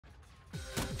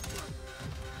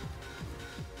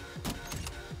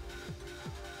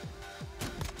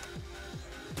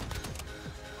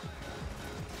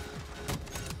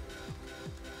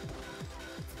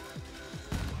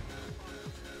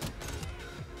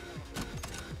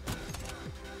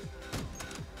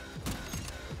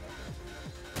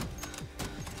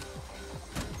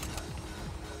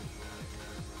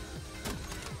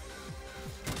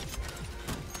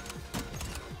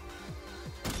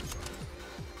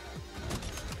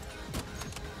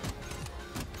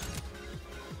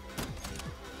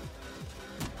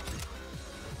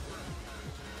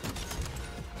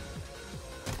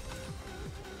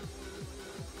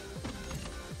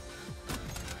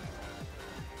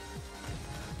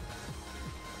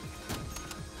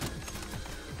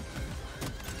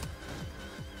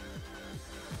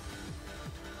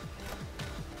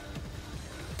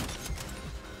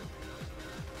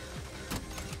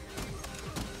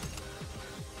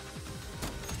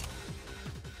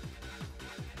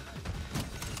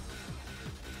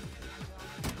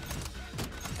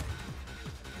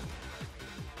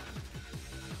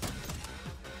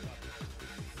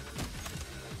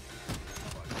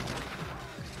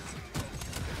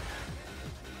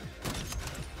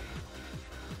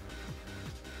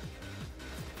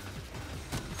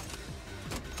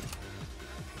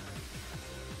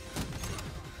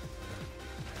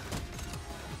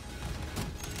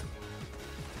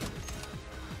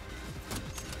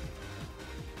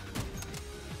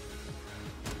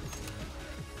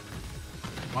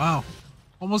Wow.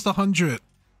 Almost 100.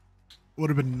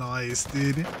 Would have been nice,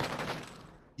 dude.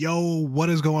 Yo, what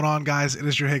is going on, guys? It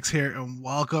is Drehix here, and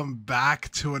welcome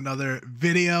back to another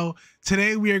video.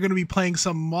 Today, we are going to be playing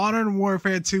some Modern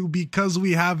Warfare 2 because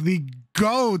we have the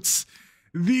GOATs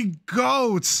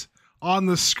on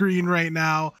the screen right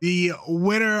now. The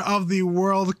winner of the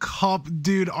World Cup,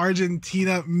 dude,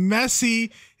 Argentina,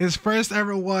 Messi, his first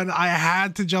ever one. I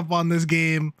had to jump on this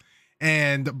game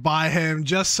and buy him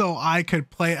just so I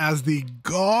could play as the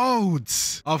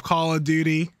GOATs of Call of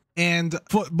Duty and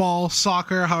football,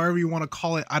 soccer, however you want to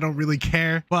call it. I don't really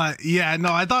care. But yeah,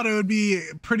 no, I thought it would be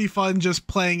pretty fun just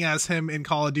playing as him in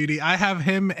Call of Duty. I have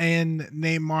him and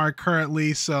Neymar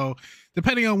currently, so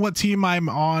depending on what team I'm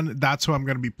on, that's who I'm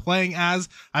going to be playing as.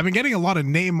 I've been getting a lot of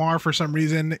Neymar for some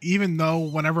reason, even though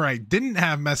whenever I didn't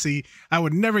have Messi, I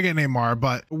would never get Neymar.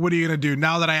 But what are you going to do?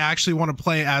 Now that I actually want to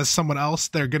play as someone else,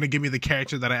 they're going to give me the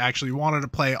character that I actually wanted to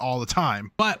play all the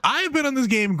time. But I've been on this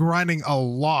game grinding a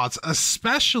lot,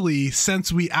 especially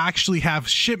since we actually have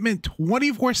Shipment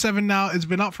 24/7 now. It's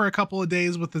been up for a couple of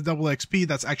days with the double XP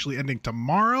that's actually ending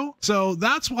tomorrow. So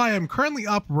that's why I'm currently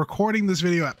up recording this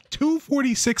video at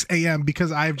 2:46 a.m.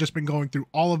 because I've just been going through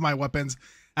all of my weapons,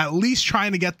 at least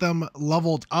trying to get them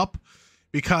leveled up,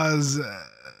 because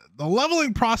the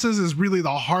leveling process is really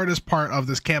the hardest part of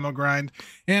this camo grind.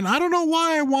 And I don't know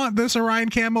why I want this Orion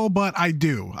camo, but I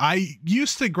do. I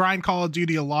used to grind Call of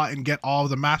Duty a lot and get all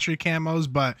of the mastery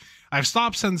camos, but I've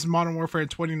stopped since Modern Warfare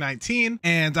 2019,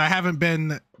 and I haven't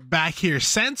been back here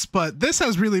since. But this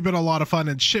has really been a lot of fun,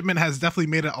 and Shipment has definitely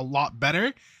made it a lot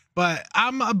better. But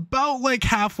I'm about like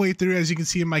halfway through, as you can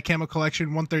see in my camo collection,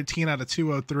 113 out of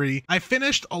 203. I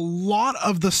finished a lot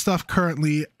of the stuff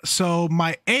currently, so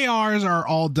my ARs are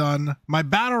all done. My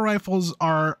battle rifles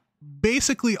are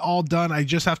basically all done. I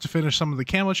just have to finish some of the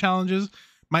camo challenges.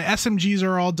 My SMGs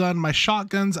are all done. My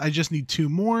shotguns, I just need 2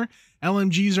 more.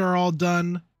 LMGs are all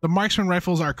done. The marksman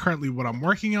rifles are currently what I'm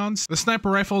working on. The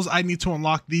sniper rifles, I need to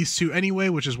unlock these 2 anyway,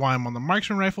 which is why I'm on the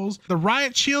marksman rifles. The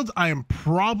riot shield, I am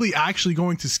probably actually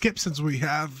going to skip since we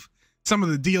have some of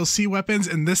the DLC weapons,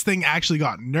 and this thing actually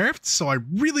got nerfed, so I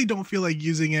really don't feel like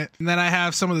using it. And then I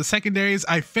have some of the secondaries.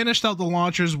 I finished out the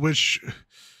launchers, which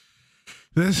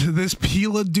this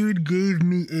Pila dude gave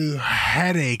me a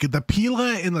headache. The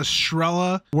Pila and the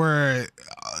Strela were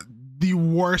the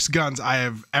worst guns I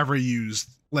have ever used,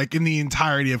 like in the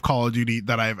entirety of Call of Duty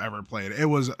that I've ever played. It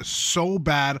was so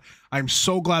bad. I'm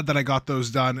so glad that I got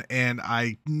those done, and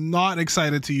I'm not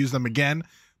excited to use them again.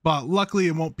 But luckily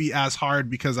it won't be as hard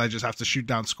because I just have to shoot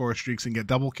down score streaks and get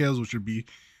double kills, which would be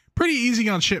pretty easy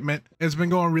on Shipment. It's been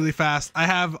going really fast. I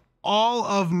have all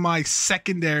of my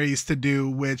secondaries to do,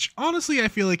 which honestly I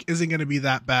feel like isn't going to be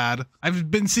that bad.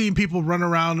 I've been seeing people run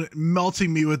around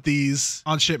melting me with these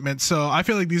on Shipment, so I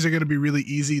feel like these are going to be really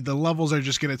easy. The levels are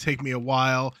just going to take me a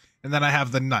while, and then I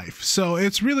have the knife, so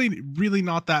it's really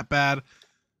not that bad.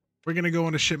 We're going to go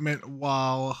into Shipment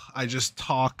while I just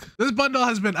talk. This bundle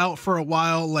has been out for a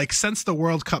while, like since the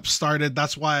World Cup started.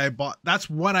 That's when I bought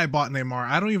Neymar.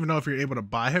 I don't even know if you're able to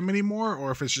buy him anymore, or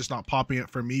if it's just not popping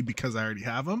up for me because I already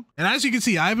have him. And as you can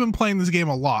see, I've been playing this game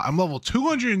a lot. I'm level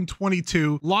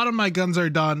 222. A lot of my guns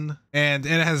are done, and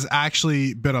it has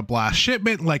actually been a blast.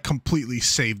 Shipment like completely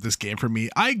saved this game for me.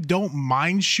 I don't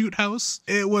mind Shoot House.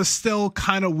 It was still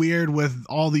kind of weird with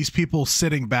all these people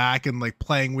sitting back and like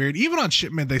playing weird. Even on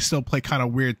Shipment, they still play kind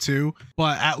of weird too,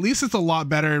 but at least it's a lot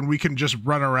better and we can just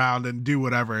run around and do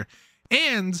whatever.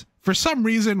 And for some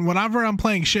reason, whenever I'm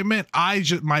playing Shipment,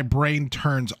 my brain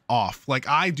turns off. Like,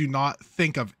 I do not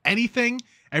think of anything.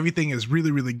 Everything is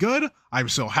really good. I'm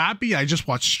so happy. I just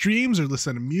watch streams or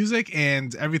listen to music,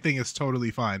 and everything is totally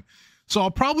fine. So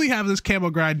I'll probably have this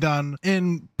camo grind done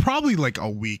in probably like a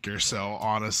week or so,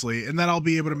 honestly, and then I'll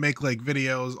be able to make like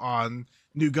videos on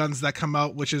new guns that come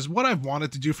out, which is what I've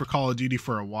wanted to do for Call of Duty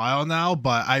for a while now,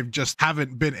 but I just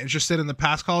haven't been interested in the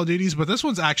past Call of Duties. But this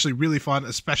one's actually really fun,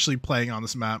 especially playing on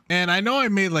this map. And I know I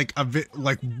made like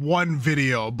one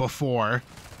video before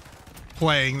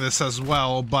playing this as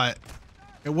well, but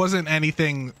it wasn't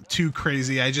anything too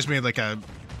crazy. I just made like a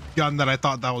gun that I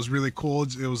thought that was really cool.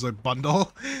 It was a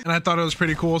bundle, and I thought it was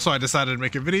pretty cool, so I decided to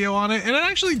make a video on it, and it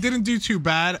actually didn't do too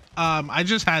bad. I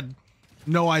just had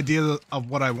no idea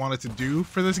of what I wanted to do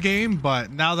for this game,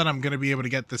 but now that I'm going to be able to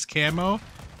get this camo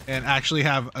and actually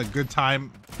have a good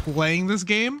time playing this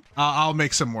game, I'll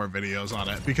make some more videos on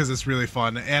it because it's really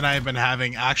fun, and I've been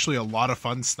having actually a lot of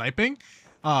fun sniping.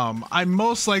 I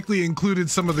most likely included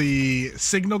some of the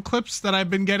signal clips that I've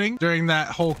been getting during that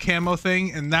whole camo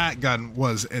thing, and that gun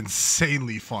was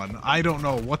insanely fun. I don't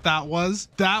know what that was.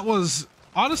 That was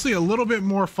honestly a little bit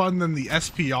more fun than the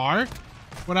SPR,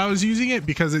 when I was using it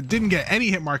because it didn't get any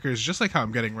hit markers, just like how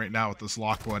I'm getting right now with this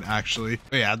lock one, actually.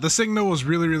 But yeah, the signal was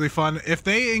really, really fun. If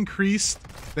they increased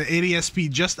the ADS-B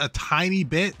just a tiny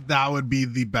bit, that would be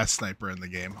the best sniper in the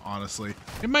game, honestly.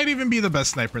 It might even be the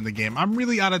best sniper in the game. I'm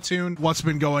really out of tune what's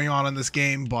been going on in this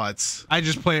game, but I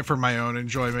just play it for my own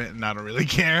enjoyment and I don't really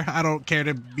care. I don't care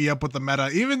to be up with the meta,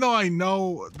 even though I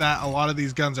know that a lot of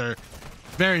these guns are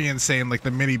very insane, like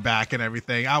the mini back and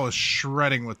everything. I was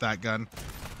shredding with that gun.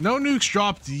 No nukes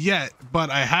dropped yet, but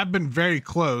I have been very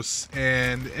close,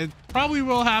 and it probably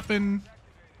will happen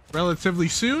relatively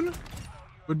soon.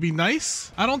 Would be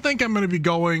nice. I don't think I'm going to be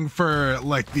going for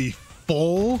like the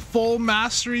full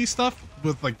mastery stuff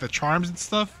with like the charms and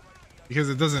stuff, because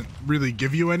it doesn't really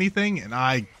give you anything, and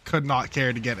I could not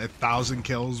care to get 1,000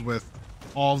 kills with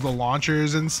all of the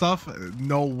launchers and stuff.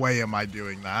 No way am I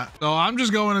doing that. So I'm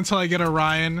just going until I get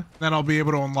Orion, then I'll be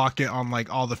able to unlock it on like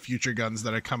all the future guns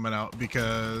that are coming out,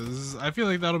 because I feel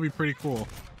like that'll be pretty cool.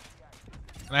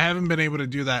 And I haven't been able to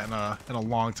do that in a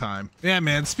long time. Yeah,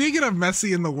 man, speaking of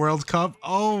Messi in the World Cup,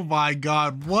 oh my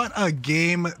God, what a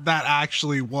game that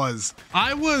actually was.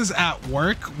 I was at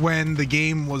work when the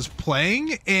game was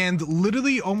playing, and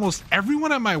literally almost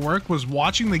everyone at my work was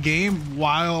watching the game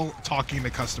while talking to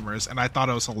customers, and I thought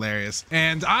it was hilarious.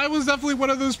 And I was definitely one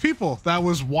of those people that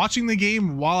was watching the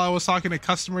game while I was talking to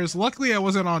customers. Luckily, I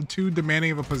wasn't on too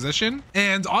demanding of a position.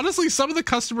 And honestly, some of the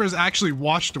customers actually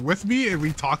watched with me, and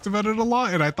we talked about it a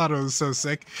lot, and I thought it was so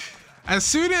sick. As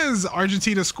soon as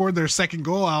Argentina scored their second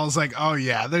goal, I was like, oh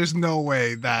yeah, there's no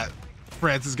way that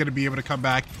France is going to be able to come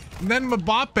back. And then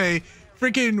Mbappe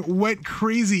freaking went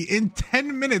crazy in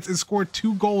 10 minutes and scored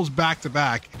 2 goals back to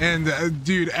back. And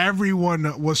dude,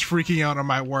 everyone was freaking out on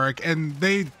my work, and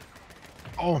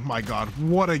oh my God,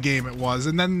 what a game it was.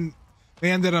 And then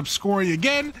they ended up scoring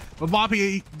again.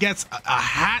 Mbappe gets a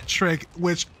hat trick,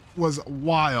 which was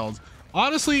wild.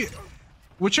 Honestly,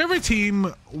 whichever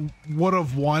team would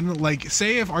have won, like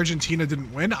say if Argentina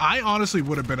didn't win, I honestly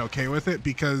would have been okay with it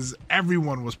because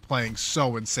everyone was playing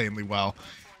so insanely well.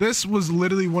 This was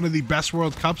literally one of the best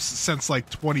World Cups since like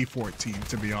 2014,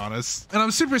 to be honest. And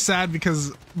I'm super sad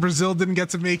because Brazil didn't get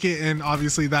to make it, and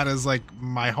obviously that is like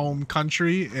my home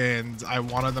country and I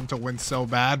wanted them to win so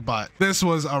bad, but this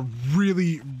was a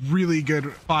really, really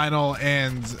good final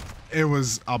and it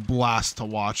was a blast to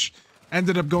watch.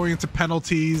 Ended up going into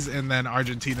penalties, and then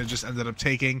Argentina just ended up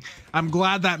taking. I'm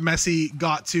glad that Messi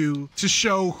got to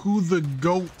show who the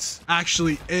GOAT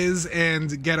actually is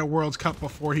and get a World Cup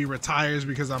before he retires,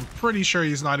 because I'm pretty sure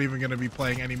he's not even going to be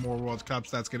playing any more World Cups.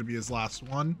 That's going to be his last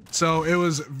one. So it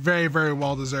was very, very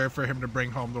well deserved for him to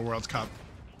bring home the World Cup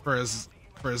for his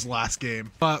last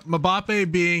game. But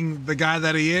Mbappe being the guy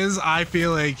that he is, I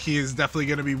feel like he is definitely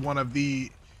going to be one of the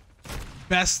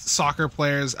best soccer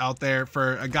players out there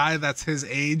for a guy that's his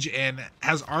age and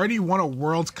has already won a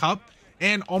World Cup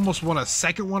and almost won a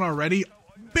second one already,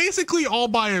 basically all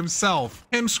by himself.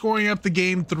 Him scoring up the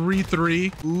game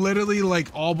 3-3, literally like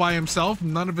all by himself.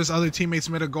 None of his other teammates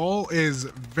made a goal is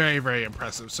very, very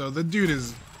impressive. So the dude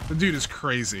is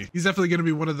crazy. He's definitely going to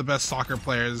be one of the best soccer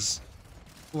players.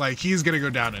 Like, he's gonna go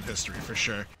down in history for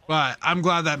sure. But I'm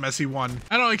glad that Messi won.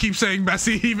 I know I keep saying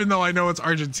Messi even though I know it's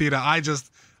Argentina.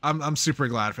 I'm super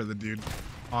glad for the dude,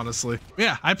 honestly.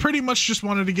 Yeah, I pretty much just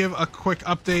wanted to give a quick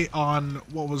update on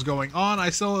what was going on.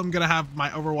 I still am gonna have my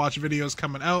Overwatch videos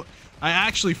coming out. I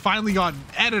actually finally got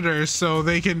editors so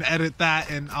they can edit that,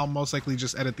 and I'll most likely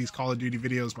just edit these Call of Duty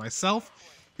videos myself,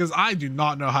 because I do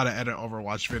not know how to edit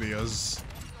Overwatch videos.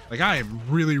 Like, I am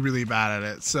really, really bad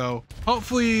at it. So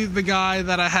hopefully the guy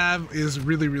that I have is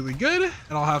really, really good, and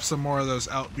I'll have some more of those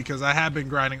out because I have been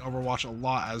grinding Overwatch a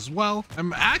lot as well.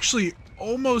 I'm actually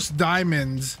almost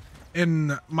diamond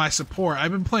in my support.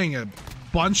 I've been playing a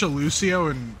bunch of Lucio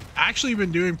and actually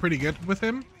been doing pretty good with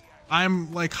him.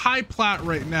 I'm like high plat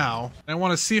right now. I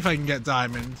want to see if I can get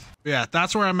diamond. But yeah,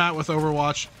 that's where I'm at with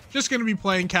Overwatch. Just going to be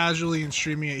playing casually and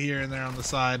streaming it here and there on the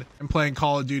side, and playing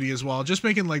Call of Duty as well. Just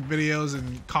making like videos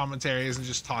and commentaries and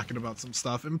just talking about some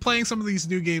stuff and playing some of these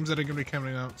new games that are going to be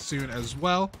coming out soon as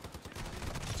well.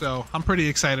 So I'm pretty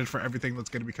excited for everything that's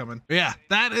going to be coming. But yeah,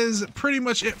 that is pretty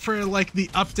much it for like the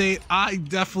update. I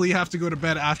definitely have to go to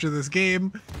bed after this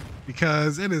game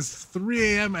because it is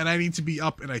 3 a.m. and I need to be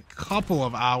up in a couple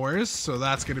of hours. So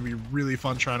that's going to be really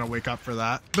fun trying to wake up for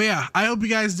that. But yeah, I hope you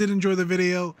guys did enjoy the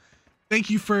video. Thank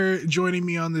you for joining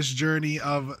me on this journey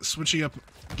of switching up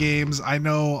games. I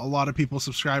know a lot of people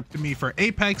subscribe to me for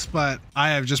Apex, but I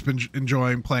have just been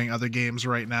enjoying playing other games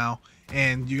right now,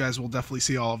 and you guys will definitely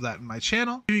see all of that in my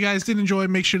channel. If you guys did enjoy,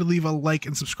 make sure to leave a like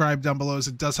and subscribe down below, as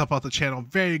it does help out the channel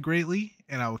very greatly,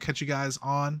 and I will catch you guys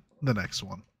on the next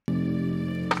one.